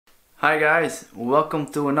Hi guys, welcome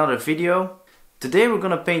to another video. Today we're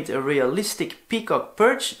gonna paint a realistic peacock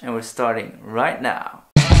perch and we're starting right now.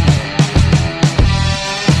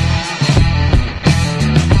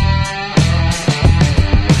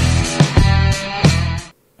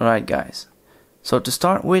 Alright guys, so to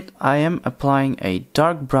start with I am applying a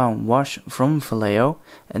dark brown wash from Vallejo,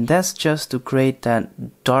 and that's just to create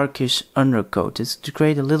that darkish undercoat. It's to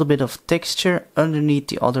create a little bit of texture underneath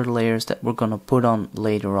the other layers that we're gonna put on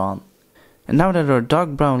later on. And now that our dark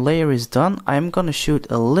brown layer is done, I'm gonna shoot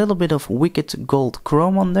a little bit of wicked gold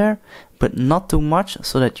chrome on there, but not too much,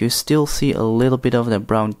 so that you still see a little bit of that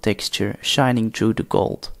brown texture shining through the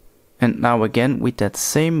gold. And now again with that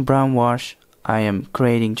same brown wash, I am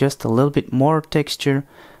creating just a little bit more texture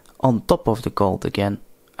on top of the gold again.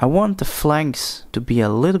 I want the flanks to be a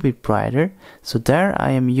little bit brighter, so there I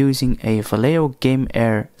am using a Vallejo Game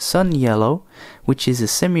Air Sun Yellow, which is a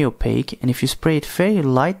semi-opaque, and if you spray it very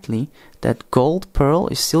lightly, that gold pearl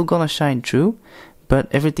is still gonna shine through, but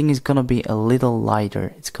everything is gonna be a little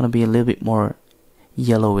lighter. It's gonna be a little bit more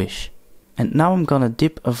yellowish. And now I'm gonna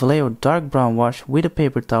dip a Vallejo dark brown wash with a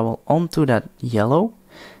paper towel onto that yellow,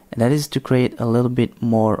 and that is to create a little bit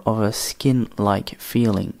more of a skin-like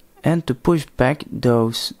feeling. And to push back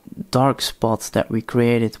those dark spots that we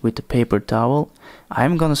created with the paper towel,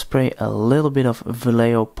 I'm gonna spray a little bit of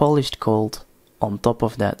Vallejo polished gold on top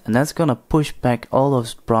of that, and that's gonna push back all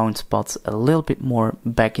those brown spots a little bit more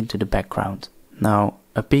back into the background. Now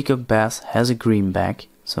a Peacock Bass has a green back,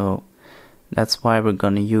 so that's why we're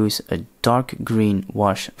gonna use a dark green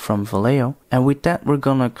wash from Vallejo, and with that we're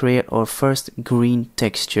gonna create our first green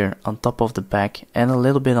texture on top of the back and a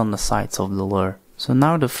little bit on the sides of the lure. So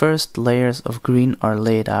now the first layers of green are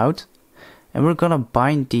laid out, and we're gonna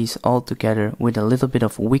bind these all together with a little bit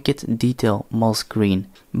of Wicked Detail Moss Green.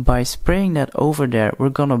 By spraying that over there, we're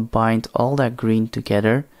gonna bind all that green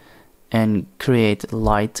together and create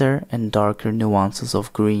lighter and darker nuances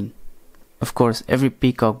of green. Of course, every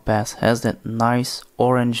Peacock Bass has that nice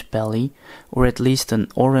orange belly, or at least an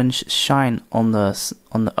orange shine on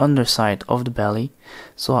the underside of the belly.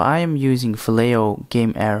 So I am using Vallejo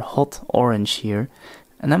Game Air Hot Orange here,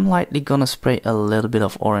 and I'm lightly gonna spray a little bit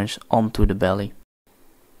of orange onto the belly.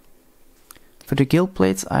 For the gill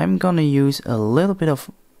plates, I'm gonna use a little bit of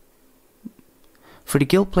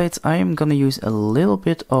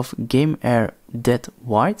Game Air Dead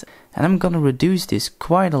White, and I'm gonna reduce this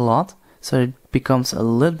quite a lot, so it becomes a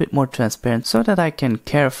little bit more transparent, so that I can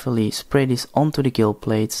carefully spray this onto the gill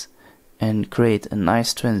plates and create a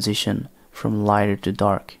nice transition from lighter to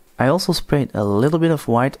dark. I also sprayed a little bit of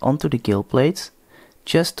white onto the gill plates,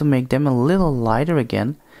 just to make them a little lighter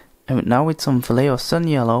again, and now with some Vallejo Sun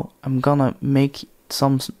Yellow, I'm gonna make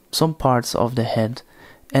some parts of the head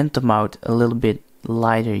and the mouth a little bit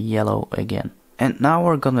lighter yellow again. And now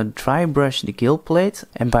we're gonna dry brush the gill plate,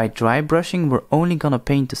 and by dry brushing we're only gonna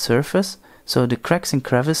paint the surface, so the cracks and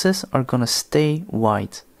crevices are gonna stay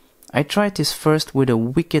white. I tried this first with a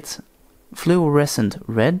wicked fluorescent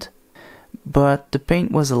red, but the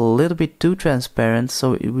paint was a little bit too transparent,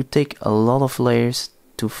 so it would take a lot of layers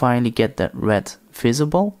to finally get that red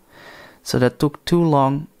visible. So that took too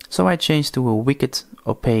long, so I changed to a wicked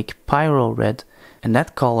opaque pyro red, and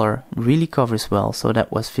that color really covers well, so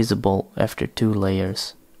that was visible after 2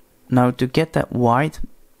 layers. Now to get that white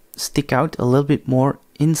stick out a little bit more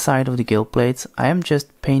inside of the gill plates, I am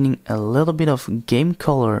just painting a little bit of Game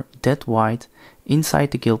Color Dead White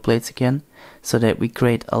inside the gill plates again, so that we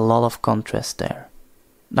create a lot of contrast there.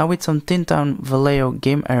 Now with some Tintown Vallejo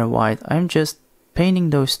Game Air White, I'm just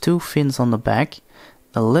painting those 2 fins on the back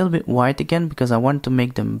a little bit white again, because I want to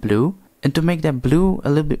make them blue. And to make that blue a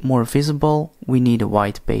little bit more visible, we need a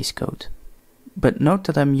white base coat. But note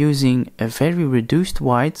that I'm using a very reduced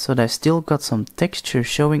white, so that I still got some texture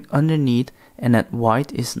showing underneath, and that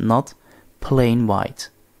white is not plain white.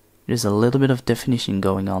 There's a little bit of definition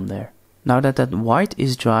going on there. Now that that white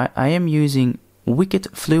is dry, I am using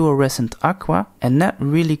Wicked Fluorescent Aqua, and that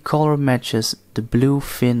really color matches the blue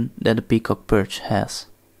fin that the Peacock Perch has.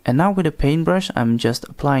 And now with a paintbrush, I'm just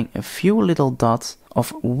applying a few little dots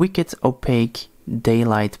of Wicked Opaque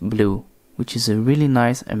Daylight Blue, which is a really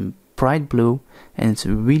nice and bright blue, and it's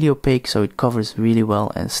really opaque, so it covers really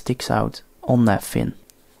well and sticks out on that fin.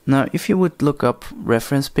 Now if you would look up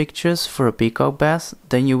reference pictures for a Peacock Bass,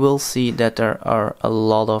 then you will see that there are a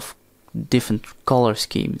lot of different color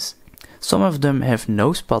schemes. Some of them have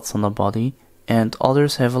no spots on the body, and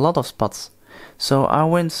others have a lot of spots. So I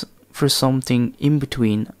went for something in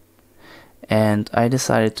between, and I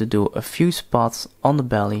decided to do a few spots on the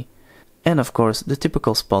belly, and of course the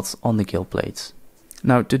typical spots on the gill plates.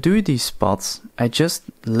 Now to do these spots, I just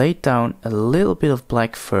laid down a little bit of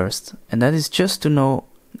black first, and that is just to know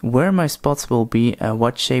where my spots will be and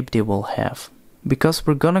what shape they will have. Because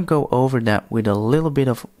we're gonna go over that with a little bit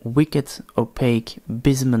of wicked opaque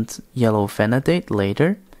bismuth yellow vanadate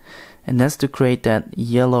later, and that's to create that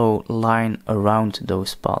yellow line around those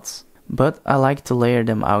spots. But I like to layer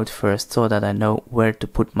them out first so that I know where to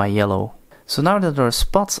put my yellow. So now that our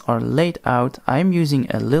spots are laid out, I'm using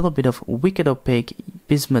a little bit of wicked opaque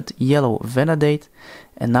bismuth yellow vanadate,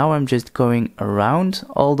 and now I'm just going around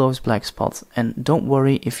all those black spots. And don't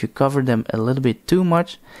worry if you cover them a little bit too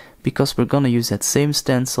much, because we're gonna use that same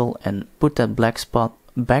stencil and put that black spot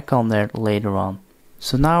back on there later on.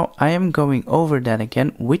 So now I am going over that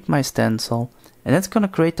again with my stencil, and that's gonna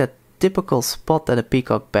create that typical spot that a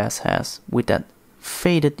peacock bass has, with that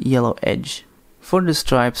faded yellow edge. For the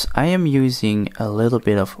stripes, I am using a little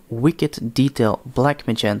bit of wicked detail black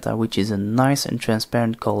magenta, which is a nice and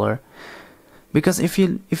transparent color. Because if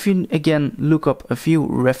you again look up a few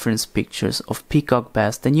reference pictures of peacock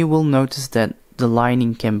bass, then you will notice that the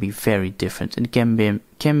lining can be very different. It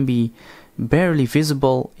can be barely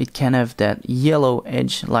visible, it can have that yellow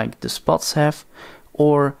edge like the spots have,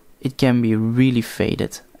 or it can be really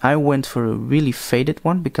faded. I went for a really faded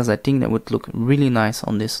one because I think that would look really nice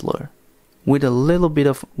on this lure. With a little bit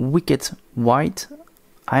of wicked white,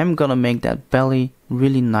 I'm gonna make that belly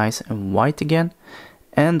really nice and white again.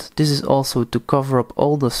 And this is also to cover up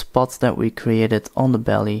all the spots that we created on the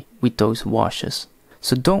belly with those washes.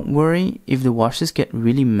 So don't worry if the washes get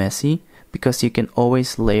really messy, because you can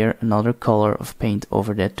always layer another color of paint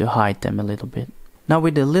over that to hide them a little bit. Now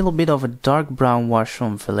with a little bit of a dark brown wash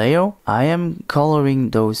from Vallejo, I am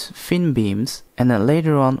coloring those fin beams, and then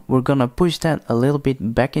later on we're gonna push that a little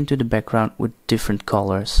bit back into the background with different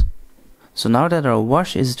colors. So now that our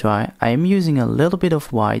wash is dry, I am using a little bit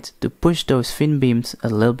of white to push those fin beams a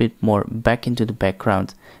little bit more back into the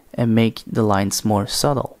background and make the lines more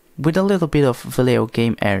subtle. With a little bit of Vallejo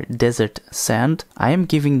Game Air Desert Sand, I am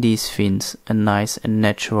giving these fins a nice and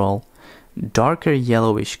natural darker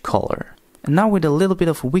yellowish color. And now with a little bit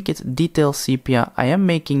of wicked detail sepia, I am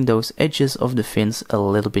making those edges of the fins a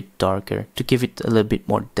little bit darker to give it a little bit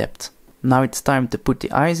more depth. Now it's time to put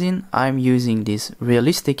the eyes in. I'm using these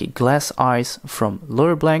realistic glass eyes from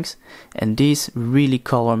Lure Blanks, and these really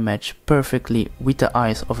color match perfectly with the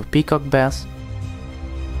eyes of a peacock bass.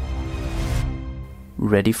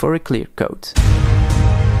 Ready for a clear coat.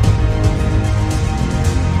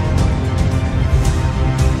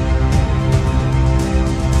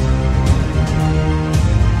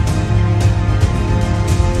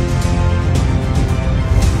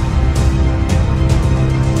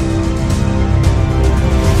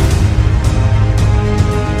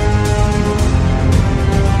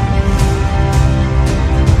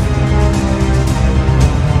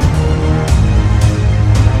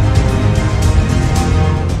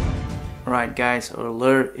 Alright guys, our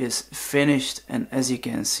lure is finished, and as you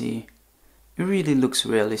can see, it really looks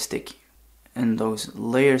realistic, and those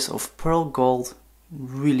layers of pearl gold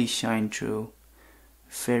really shine through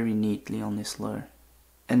very neatly on this lure.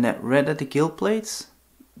 And that red at the gill plates,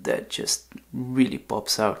 that just really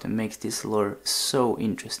pops out and makes this lure so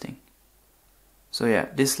interesting. So yeah,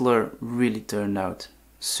 this lure really turned out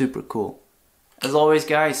super cool. As always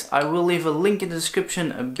guys, I will leave a link in the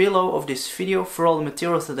description below of this video for all the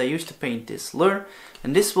materials that I used to paint this lure,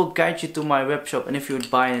 and this will guide you to my webshop, and if you would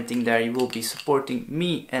buy anything there you will be supporting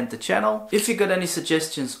me and the channel. If you got any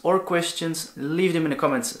suggestions or questions, leave them in the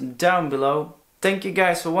comments down below. Thank you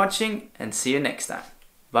guys for watching, and see you next time.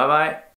 Bye bye.